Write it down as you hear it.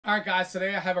Alright guys,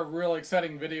 today I have a real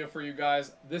exciting video for you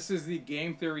guys. This is the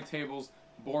Game Theory Tables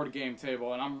board game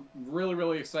table, and I'm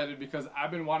really excited because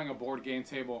I've been wanting a board game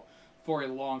table for a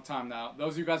long time now.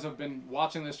 Those of you guys who have been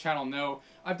watching this channel know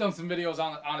I've done some videos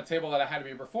on a table that I had to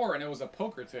be before, and it was a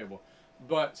poker table.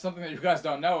 But something that you guys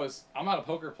don't know is I'm not a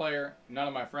poker player. None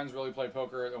of my friends really play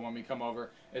poker when we come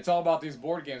over. It's all about these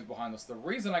board games behind us. The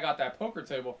reason I got that poker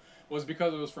table was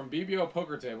because it was from BBO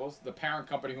Poker Tables, the parent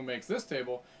company who makes this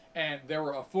table, and they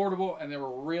were affordable and they were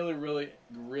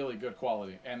really good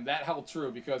quality. And that held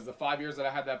true because the 5 years that I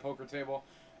had that poker table,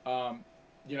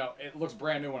 you know, it looks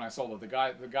brand new when I sold it. The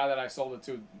guy that I sold it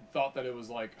to thought that it was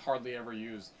like hardly ever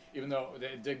used, even though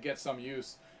it did get some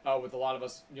use with a lot of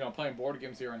us, you know, playing board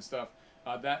games here and stuff.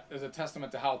 That is a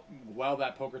testament to how well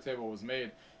that poker table was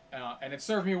made, and it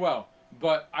served me well.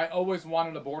 But I always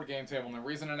wanted a board game table, and the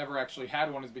reason I never actually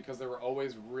had one is because they were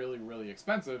always really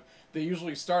expensive. They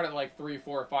usually start at like $3,000, $4,000,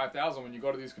 or $5,000 when you go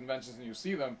to these conventions and you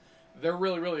see them. They're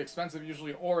really expensive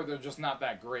usually, or they're just not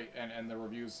that great, and the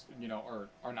reviews, you know,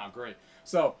 are not great.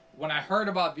 So when I heard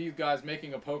about these guys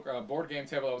making a board game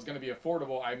table that was going to be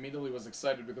affordable, I immediately was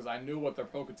excited because I knew what their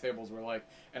poker tables were like,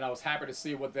 and I was happy to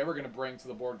see what they were going to bring to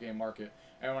the board game market.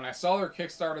 And when I saw their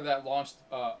Kickstarter that launched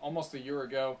almost a year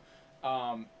ago,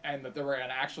 and that they were going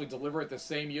to actually deliver it the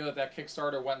same year that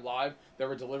Kickstarter went live, they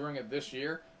were delivering it this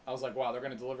year. I was like, wow, they're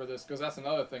going to deliver this, because that's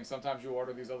another thing. Sometimes you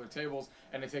order these other tables,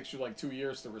 and it takes you like 2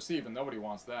 years to receive, and nobody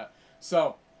wants that.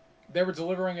 So they were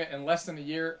delivering it in less than a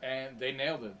year, and they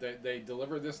nailed it. They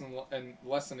delivered this in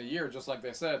less than a year, just like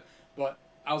they said. But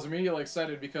I was immediately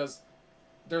excited because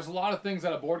there's a lot of things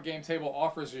that a board game table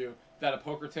offers you that a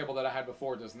poker table that I had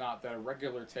before does not, that a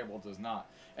regular table does not.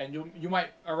 And you might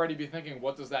already be thinking,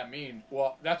 what does that mean?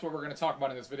 Well, that's what we're going to talk about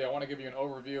in this video. I want to give you an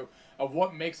overview of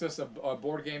what makes this a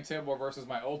board game table versus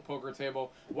my old poker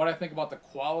table, what I think about the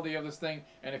quality of this thing,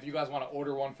 and if you guys want to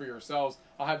order one for yourselves,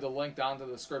 I'll have the link down to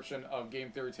the description of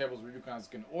Game Theory Tables where you guys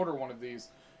can order one of these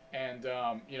and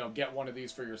you know, get one of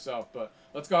these for yourself. But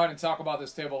let's go ahead and talk about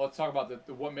this table. Let's talk about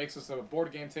what makes this a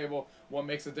board game table, what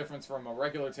makes a difference from a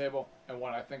regular table, and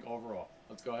what I think overall.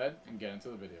 Let's go ahead and get into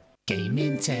the video.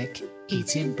 Gaming tech,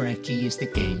 eating brekkie is the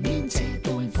gaming tech.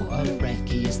 Going for a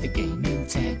recce is the gaming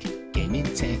tech. Gaming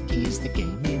techie is the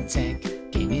gaming tech.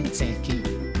 Gaming techie.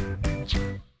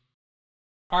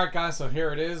 Alright guys, so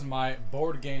here it is, my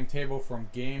board game table from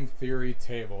Game Theory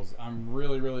Tables. I'm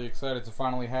really excited to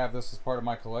finally have this as part of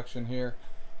my collection here.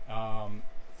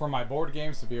 For my board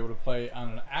games, to be able to play on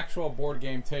an actual board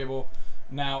game table.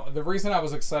 Now, the reason I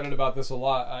was excited about this a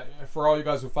lot, for all you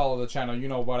guys who follow the channel, you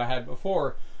know what I had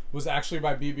before was actually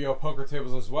by BBO Poker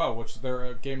Tables as well, which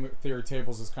their Game Theory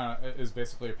Tables is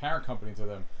basically a parent company to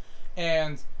them.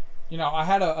 And you know, I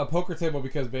had a poker table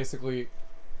because basically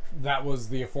that was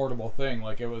the affordable thing.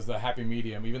 Like, it was the happy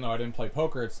medium. Even though I didn't play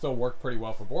poker, it still worked pretty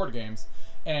well for board games.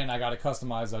 And I got it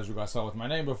customized, as you guys saw with my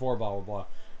name before, blah blah.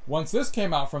 Once this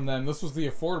came out from them, this was the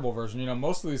affordable version. You know,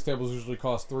 most of these tables usually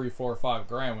cost $3, $4, $5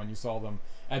 grand when you saw them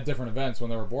at different events when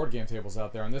there were board game tables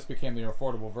out there, and this became the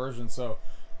affordable version. So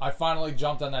I finally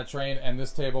jumped on that train, and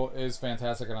this table is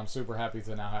fantastic, and I'm super happy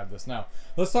to now have this. Now,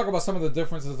 let's talk about some of the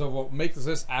differences of what makes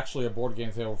this actually a board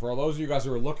game table. For all those of you guys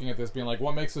who are looking at this being like,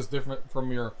 what makes this different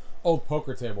from your old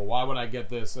poker table? Why would I get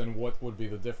this, and what would be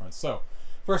the difference? So,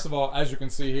 first of all, as you can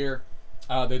see here,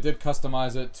 they did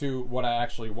customize it to what I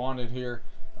actually wanted here.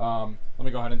 Let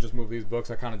me go ahead and just move these books.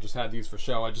 I kind of just had these for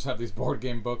show. I just have these board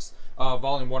game books,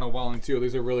 Volume 1 and Volume 2.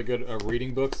 These are really good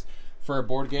reading books for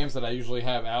board games that I usually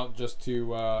have out just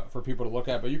to for people to look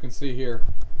at. But you can see here,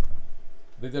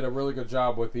 they did a really good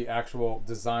job with the actual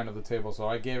design of the table. So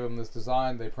I gave them this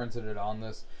design, they printed it on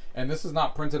this. And this is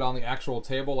not printed on the actual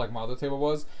table like my other table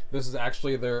was. This is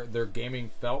actually their gaming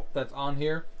felt that's on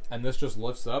here. And this just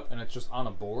lifts up and it's just on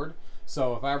a board.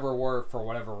 So if I ever were, for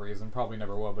whatever reason, probably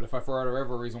never will, but if I for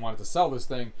whatever reason wanted to sell this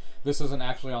thing, this isn't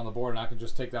actually on the board, and I could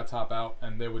just take that top out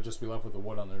and they would just be left with the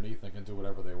wood underneath and can do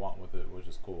whatever they want with it, which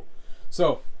is cool.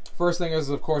 So first thing is,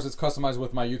 of course, it's customized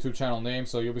with my YouTube channel name,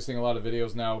 so you'll be seeing a lot of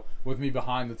videos now with me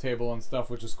behind the table and stuff,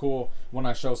 which is cool when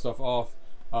I show stuff off.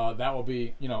 That will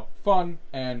be, you know, fun,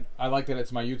 and I like that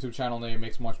it's my YouTube channel name. It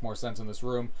makes much more sense in this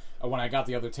room. When I got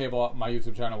the other table, my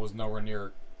YouTube channel was nowhere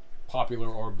near popular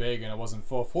or big, and it wasn't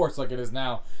full force like it is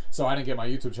now, so I didn't get my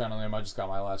YouTube channel name, I just got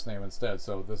my last name instead.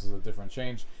 So this is a different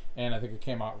change, and I think it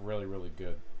came out really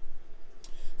good.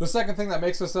 The second thing that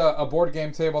makes this a board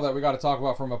game table that we got to talk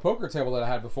about from a poker table that I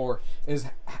had before is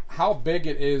how big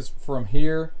it is from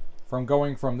here, from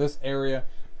going from this area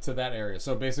to that area.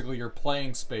 So basically your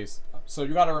playing space. So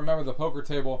you got to remember the poker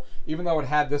table, even though it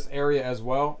had this area as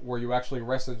well where you actually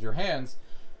rested your hands,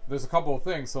 there's a couple of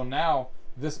things. So now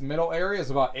this middle area is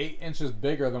about 8 inches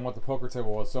bigger than what the poker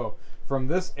table was. So from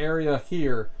this area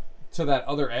here to that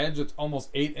other edge, it's almost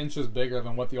 8 inches bigger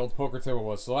than what the old poker table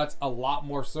was. So that's a lot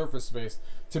more surface space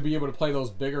to be able to play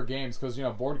those bigger games, because, you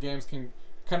know, board games can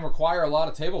require a lot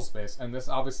of table space, and this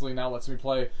obviously now lets me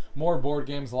play more board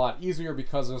games a lot easier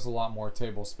because there's a lot more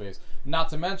table space. Not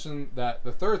to mention that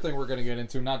the third thing we're going to get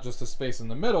into, not just the space in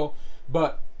the middle,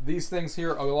 but these things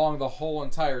here along the whole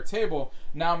entire table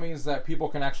now means that people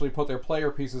can actually put their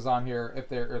player pieces on here.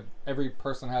 If every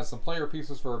person has some player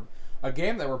pieces for a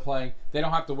game that we're playing, they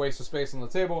don't have to waste the space on the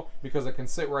table because it can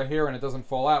sit right here and it doesn't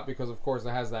fall out, because of course it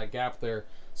has that gap there.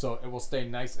 So it will stay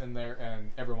nice in there,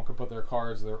 and everyone can put their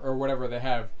cards there, or whatever they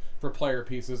have for player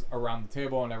pieces around the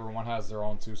table, and everyone has their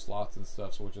own 2 slots and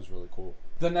stuff, so which is really cool.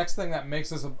 The next thing that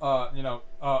makes this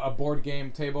a board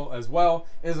game table as well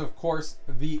is, of course,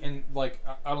 I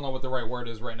don't know what the right word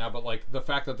is right now, but like the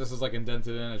fact that this is like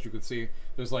indented in, as you can see,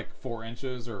 there's like 4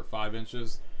 inches or 5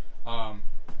 inches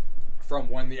from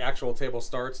when the actual table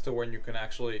starts to when you can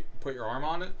actually put your arm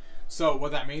on it. So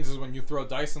what that means is when you throw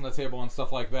dice on the table and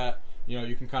stuff like that, you know,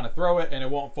 you can kind of throw it and it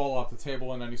won't fall off the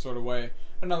table in any sort of way.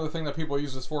 Another thing that people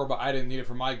use this for, but I didn't need it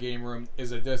for my game room,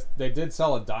 is they did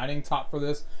sell a dining top for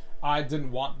this. I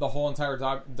didn't want the whole entire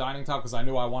dining top because I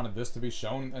knew I wanted this to be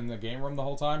shown in the game room the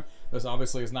whole time. This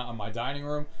obviously is not in my dining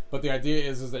room, but the idea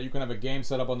is that you can have a game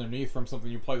set up underneath from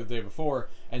something you played the day before,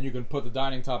 and you can put the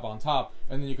dining top on top,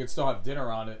 and then you can still have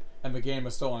dinner on it, and the game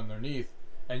is still underneath,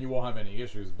 and you won't have any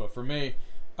issues. But for me,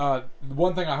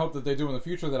 one thing I hope that they do in the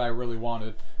future that I really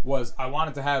wanted was I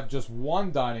wanted to have just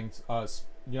one dining, I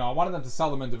wanted them to sell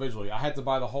them individually. I had to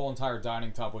buy the whole entire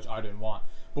dining top, which I didn't want.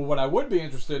 But what I would be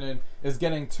interested in is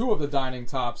getting 2 of the dining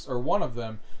tops, or one of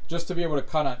them, just to be able to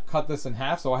kind of cut this in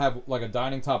half. So I have like a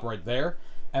dining top right there,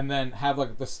 and then have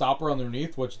like the stopper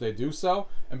underneath, which they do sell.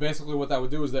 And basically what that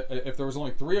would do is that if there was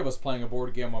only 3 of us playing a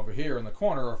board game over here in the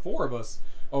corner, or 4 of us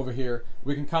over here,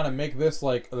 we can kind of make this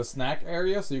like the snack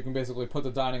area. So you can basically put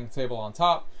the dining table on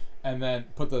top, and then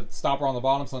put the stopper on the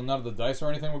bottom, so none of the dice or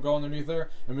anything will go underneath there.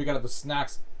 And we got the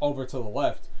snacks over to the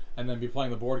left, and then be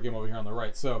playing the board game over here on the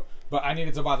right. So, but I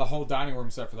needed to buy the whole dining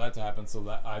room set for that to happen, so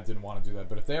that I didn't want to do that.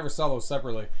 But if they ever sell those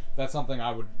separately, that's something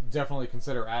I would definitely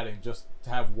consider adding, just to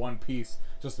have one piece,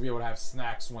 just to be able to have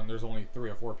snacks when there's only 3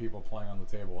 or 4 people playing on the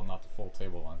table and not the full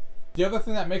table length. The other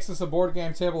thing that makes this a board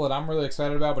game table that I'm really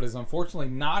excited about, but is unfortunately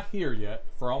not here yet,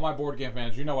 for all my board game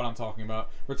fans, you know what I'm talking about.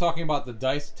 We're talking about the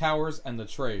dice towers and the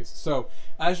trays. So,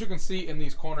 as you can see in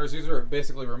these corners, these are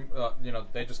basically,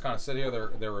 they just kind of sit here.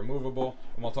 They're removable,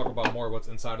 and we'll talk about more what's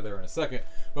inside of there in a second.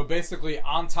 But basically,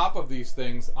 on top of these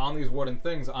things, on these wooden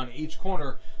things, on each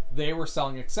corner, they were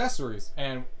selling accessories.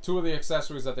 And 2 of the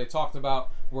accessories that they talked about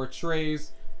were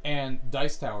trays and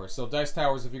dice towers. So dice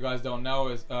towers, if you guys don't know,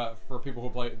 is for people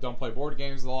who don't play board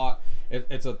games a lot.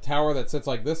 It's a tower that sits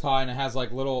like this high, and it has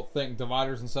like little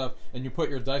dividers and stuff, and you put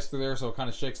your dice through there, so it kind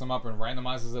of shakes them up and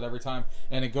randomizes it every time,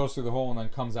 and it goes through the hole and then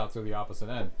comes out through the opposite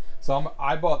end. So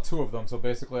I bought 2 of them. So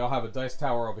basically I'll have a dice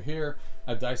tower over here,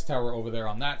 a dice tower over there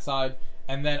on that side,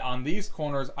 and then on these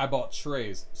corners I bought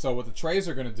trays. So what the trays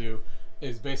are going to do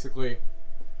is basically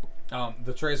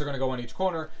the trays are going to go in each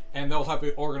corner, and they'll help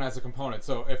you organize the components.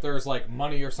 So if there's like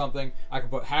money or something, I can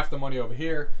put half the money over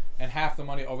here and half the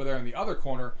money over there in the other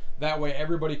corner. That way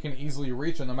everybody can easily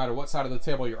reach it, no matter what side of the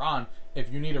table you're on.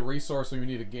 If you need a resource or you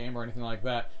need a game or anything like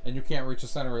that, and you can't reach the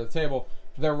center of the table,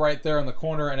 they're right there in the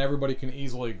corner, and everybody can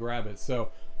easily grab it. So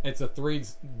it's a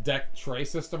 3-deck tray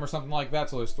system or something like that.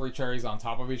 So there's 3 cherries on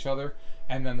top of each other,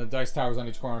 and then the dice towers on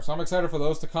each corner. So I'm excited for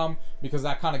those to come, because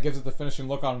that kind of gives it the finishing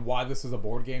look on why this is a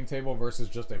board game table versus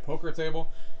just a poker table.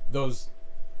 Those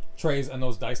trays and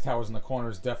those dice towers in the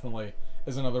corners definitely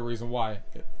is another reason why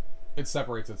it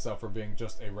separates itself from being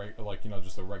just a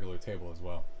regular table as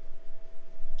well.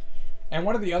 And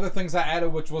one of the other things I added,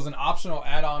 which was an optional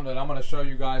add-on that I'm going to show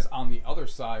you guys on the other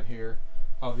side here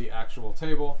of the actual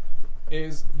table,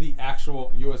 is the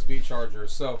actual USB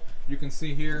chargers. So you can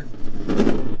see here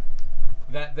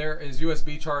that there is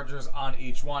USB chargers on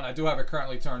each one. I do have it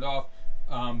currently turned off,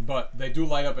 but they do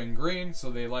light up in green, so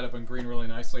they light up in green really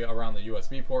nicely around the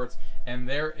USB ports. And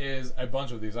there is a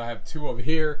bunch of these. I have 2 over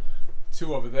here,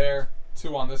 2 over there,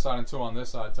 2 on this side, and 2 on this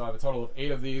side. So I have a total of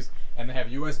 8 of these, and they have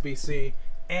USB-C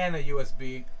and a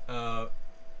USB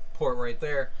port right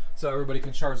there, so everybody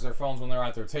can charge their phones when they're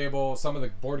at their table. Some of the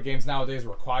board games nowadays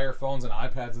require phones and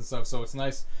iPads and stuff, so it's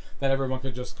nice that everyone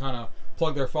could just kind of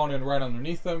plug their phone in right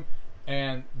underneath them,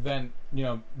 and then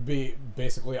be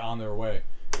basically on their way.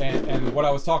 And what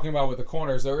I was talking about with the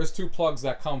corners, there is 2 plugs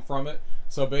that come from it.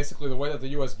 So basically the way that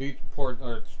the USB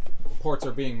ports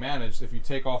are being managed, if you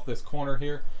take off this corner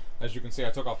here, As you can see, I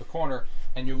took off the corner,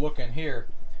 and you look in here,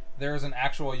 there's an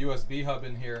actual USB hub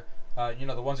in here. You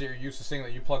know, the ones that you're used to seeing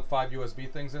that you plug 5 USB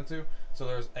things into. So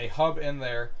there's a hub in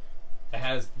there. It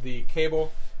has the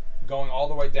cable going all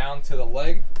the way down to the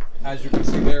leg. As you can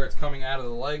see there, it's coming out of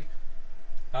the leg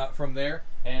from there.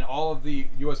 And all of the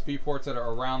USB ports that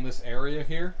are around this area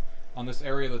here, on this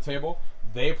area of the table,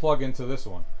 they plug into this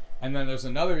one. And then there's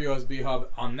another USB hub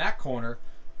on that corner,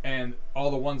 and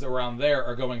all the ones around there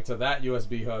are going to that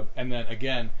USB hub. And then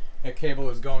again, a cable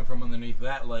is going from underneath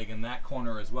that leg in that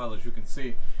corner as well, as you can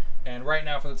see. And right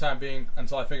now, for the time being,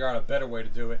 until I figure out a better way to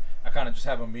do it, I kind of just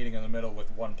have a meeting in the middle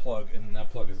with one plug, and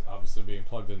that plug is obviously being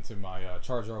plugged into my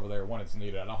charger over there when it's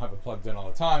needed. I don't have it plugged in all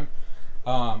the time.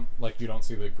 Like you don't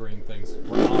see the green things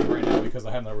on right now because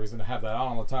I have no reason to have that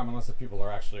on all the time unless if people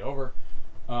are actually over.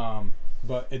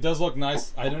 But it does look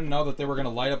nice. I didn't know that they were going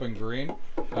to light up in green,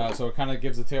 so it kind of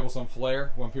gives the table some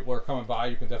flair. When people are coming by,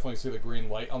 you can definitely see the green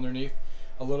light underneath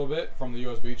a little bit from the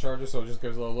USB charger, so it just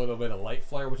gives it a little bit of light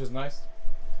flare, which is nice.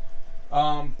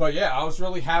 But yeah, I was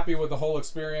really happy with the whole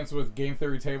experience with Game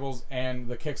Theory tables and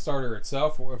the Kickstarter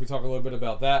itself. If we talk a little bit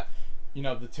about that, you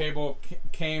know, the table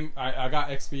came, I got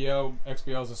XPO.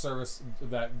 XPO is a service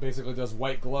that basically does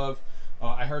white glove.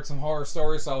 I heard some horror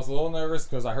stories, so I was a little nervous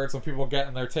because I heard some people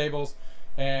getting their tables,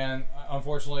 and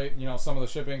unfortunately, you know, some of the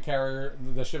shipping carrier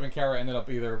ended up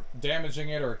either damaging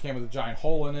it or it came with a giant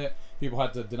hole in it. People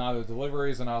had to deny their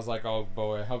deliveries, and I was like, oh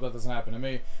boy, I hope that doesn't happen to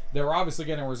me. They were obviously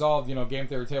getting resolved. You know, Game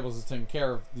Theory Tables is taking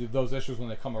care of those issues when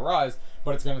they come arise,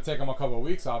 but it's going to take them a couple of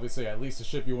weeks, obviously, at least to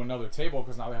ship you another table,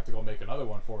 because now they have to go make another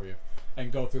one for you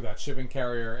and go through that shipping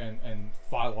carrier and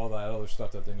file all that other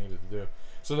stuff that they needed to do.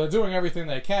 So they're doing everything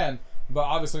they can, but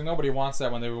obviously nobody wants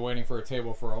that when they were waiting for a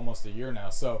table for almost a year now.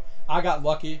 So I got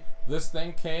lucky. This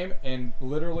thing came in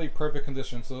literally perfect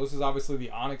condition. So this is obviously the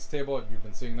Onyx table. You've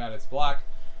been seeing that. It's black.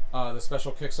 The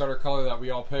special Kickstarter color that we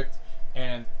all picked.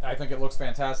 And I think it looks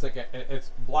fantastic.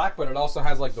 It's black, but it also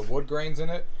has like the wood grains in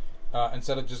it.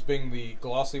 Instead of just being the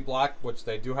glossy black, which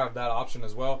they do have that option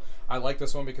as well. I like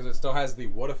this one because it still has the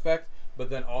wood effect, but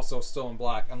then also still in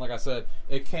black. And like I said,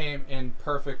 it came in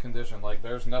perfect condition. Like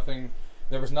there was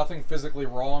nothing physically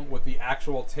wrong with the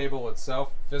actual table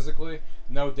itself. Physically,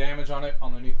 no damage on it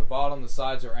underneath the bottom, the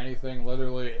sides, or anything.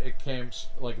 Literally, it came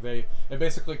like it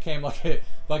basically came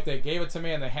like they gave it to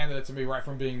me and they handed it to me right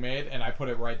from being made, and I put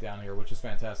it right down here, which is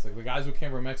fantastic. The guys who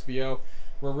came from XBO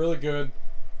were really good.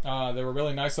 They were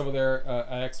really nice over there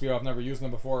at XBO. I've never used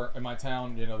them before in my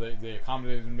town. You know, they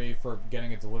accommodated me for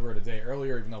getting it delivered a day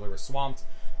earlier, even though they were swamped.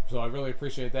 So I really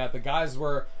appreciate that. The guys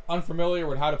were unfamiliar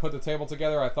with how to put the table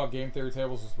together. I thought Game Theory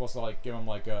tables were supposed to like give them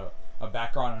like a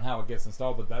background on how it gets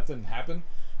installed, but that didn't happen.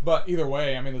 But either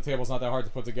way, I mean, the table's not that hard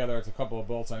to put together. It's a couple of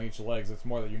bolts on each legs. It's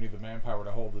more that you need the manpower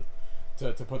to hold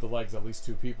it, to put the legs, at least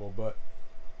 2 people. But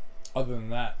other than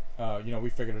that, you know,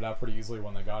 we figured it out pretty easily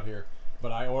when they got here.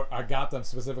 But I got them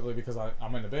specifically because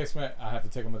I'm in the basement. I have to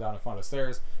take them down and find the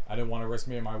stairs. I didn't want to risk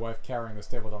me and my wife carrying this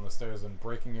table down the stairs and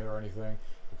breaking it or anything,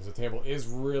 because the table is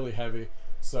really heavy.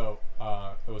 So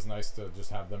it was nice to just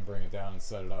have them bring it down and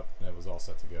set it up, and it was all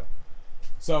set to go.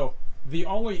 So the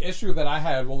only issue that I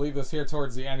had, we'll leave this here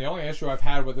towards the end, the only issue I've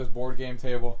had with this board game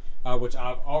table, which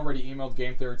I've already emailed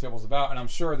Game Theory Tables about, and I'm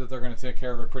sure that they're going to take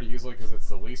care of it pretty easily because it's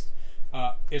the least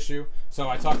issue. So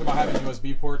I talked about having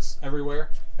USB ports everywhere,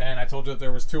 and I told you that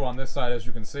there was 2 on this side, as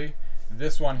you can see.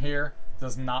 This one here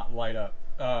does not light up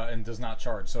and does not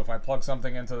charge. So if I plug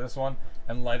something into this one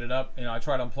and light it up, you know, I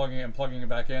tried unplugging it and plugging it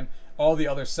back in. All the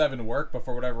other 7 work, but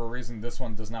for whatever reason, this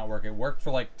one does not work. It worked for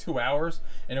like 2 hours,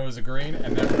 and it was a green,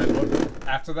 and then when I looked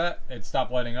after that, it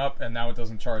stopped lighting up, and now it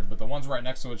doesn't charge. But the ones right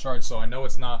next to it charge, so I know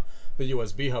it's not the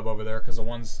USB hub over there, because the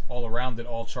ones all around it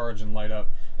all charge and light up.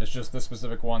 It's just this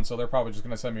specific one, so they're probably just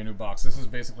going to send me a new box. This is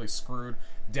basically screwed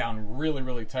down really,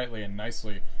 really tightly and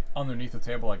nicely underneath the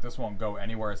table. Like, this won't go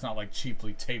anywhere. It's not like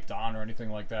cheaply taped on or anything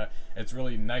like that. It's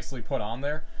really nicely put on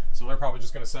there. So they're probably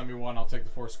just going to send me one. I'll take the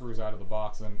 4 screws out of the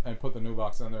box and put the new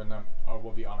box in there, and then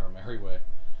we'll be on our merry way.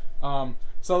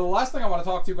 So the last thing I want to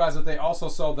talk to you guys that they also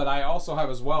sold, that I also have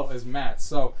as well, is mats.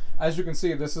 So as you can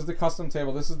see, this is the custom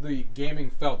table. This is the gaming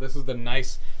felt. This is the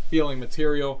nice feeling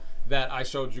material that I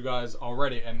showed you guys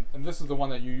already, and this is the one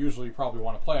that you usually probably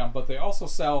want to play on. But they also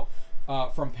sell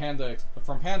from Panda.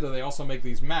 They also make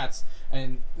these mats,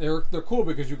 and they're cool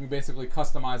because you can basically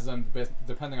customize them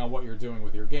depending on what you're doing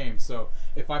with your game. So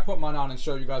if I put mine on and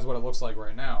show you guys what it looks like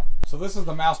right now. So this is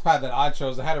the mouse pad that I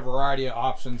chose. I had a variety of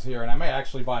options here, and I may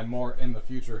actually buy more in the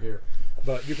future here.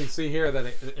 But you can see here that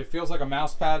it feels like a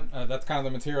mouse pad. That's kind of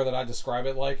the material that I describe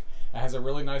it like. It has a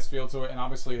really nice feel to it, and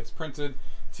obviously it's printed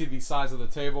to the size of the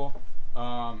table.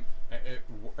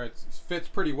 It fits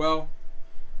pretty well.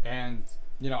 And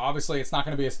you know, obviously it's not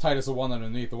going to be as tight as the one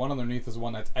underneath. The one underneath is the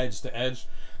one that's edge to edge.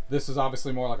 This is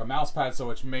obviously more like a mouse pad, so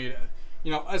it's made,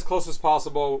 you know, as close as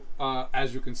possible,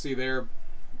 as you can see there.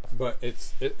 But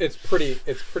it's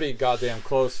pretty goddamn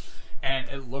close, and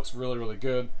it looks really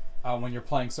good when you're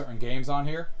playing certain games on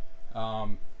here,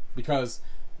 because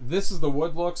this is the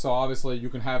wood look. So obviously you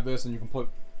can have this and you can put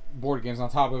board games on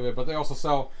top of it, but they also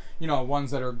sell, you know,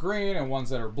 ones that are green and ones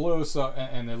that are blue, so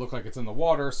and they look like it's in the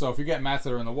water. So if you get mats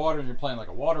that are in the water and you're playing like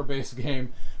a water-based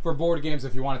game, for board games,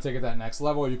 if you want to take it that next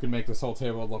level, you can make this whole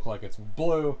table look like it's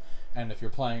blue. And if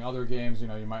you're playing other games, you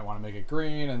know, you might want to make it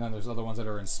green, and then there's other ones that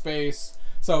are in space.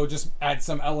 So just add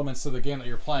some elements to the game that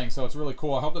you're playing. So it's really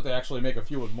cool. I hope that they actually make a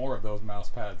few with more of those mouse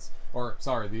pads, or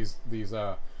sorry, these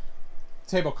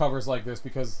table covers like this,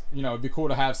 because, you know, it'd be cool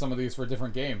to have some of these for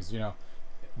different games. You know,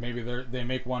 maybe they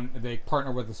make one, they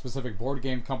partner with a specific board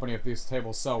game company. If these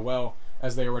tables sell well,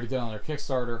 as they already did on their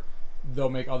Kickstarter, they'll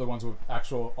make other ones with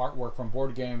actual artwork from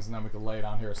board games, and then we can lay it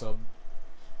on here. So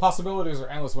possibilities are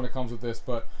endless when it comes with this.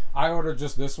 But I ordered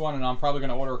just this one, and I'm probably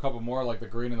going to order a couple more, like the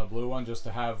green and the blue one, just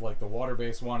to have like the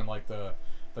water-based one and like the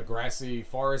grassy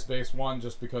forest-based one,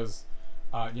 just because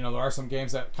you know, there are some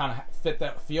games that kind of fit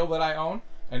that feel that I own,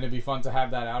 and it'd be fun to have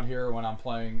that out here when I'm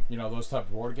playing, you know, those type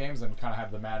of board games, and kind of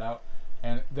have the mat out,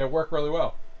 and they work really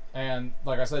well. And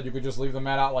like I said, you could just leave the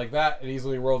mat out like that. It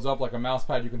easily rolls up like a mouse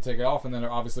pad. You can take it off, and then it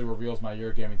obviously reveals my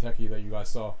UrGamingTechie that you guys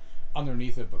saw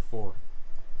underneath it before.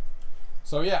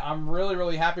 So yeah, I'm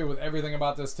really happy with everything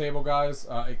about this table, guys.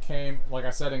 It came, like I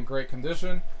said, in great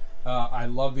condition. I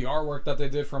love the artwork that they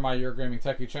did for my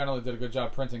UrGamingTechie channel. They did a good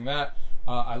job printing that.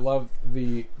 I love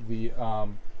the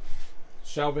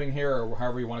shelving here, or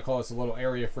however you want to call it. It's a little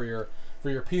area for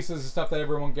your pieces and stuff that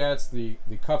everyone gets. The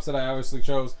cups that I obviously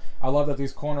chose. I love that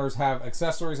these corners have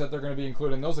accessories that they're going to be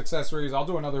including. Those accessories, I'll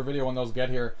do another video when those get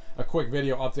here, a quick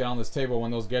video update on this table when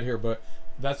those get here, but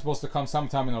that's supposed to come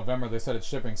sometime in November. They said it's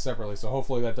shipping separately, so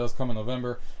hopefully that does come in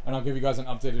November, and I'll give you guys an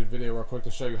updated video real quick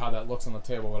to show you how that looks on the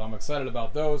table. But I'm excited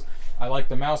about those. I like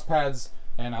the mouse pads,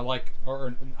 and I like,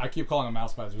 or I keep calling them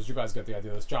mouse pads, because you guys get the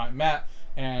idea. This giant mat,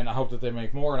 and I hope that they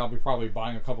make more, and I'll be probably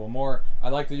buying a couple more. I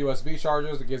like the USB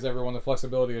chargers. It gives everyone the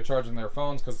flexibility of charging their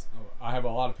phones, because I have a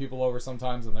lot of people over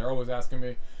sometimes, and they're always asking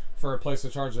me for a place to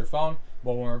charge their phone.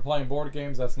 But when we're playing board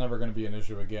games, that's never going to be an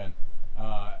issue again.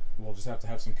 We'll just have to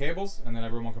have some cables, and then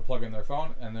everyone can plug in their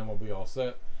phone, and then we'll be all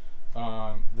set.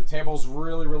 The table's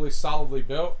really solidly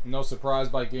built. No surprise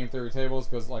by Game Theory tables,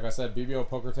 because like I said, BBO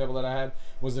poker table that I had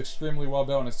was extremely well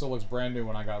built, and it still looks brand new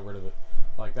when I got rid of it.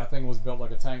 Like, that thing was built like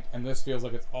a tank, and this feels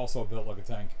like it's also built like a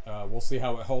tank. We'll see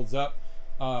how it holds up,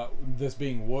 this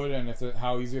being wood, and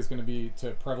how easy it's going to be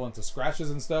to prevalent to scratches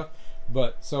and stuff.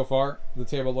 But so far, the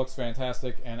table looks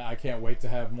fantastic, and I can't wait to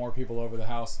have more people over the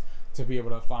house to be able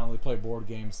to finally play board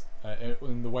games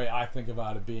in the way I think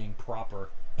about it being proper.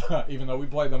 Even though we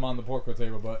played them on the poker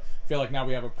table, but I feel like now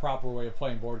we have a proper way of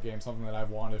playing board games, something that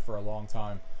I've wanted for a long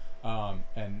time,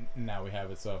 and now we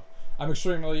have it. So I'm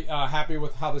extremely happy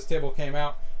with how this table came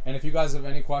out. And if you guys have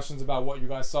any questions about what you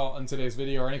guys saw in today's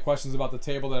video, or any questions about the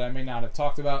table that I may not have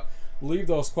talked about, leave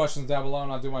those questions down below,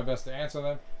 and I'll do my best to answer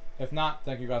them. If not,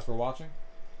 thank you guys for watching.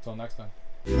 Until next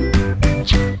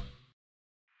time.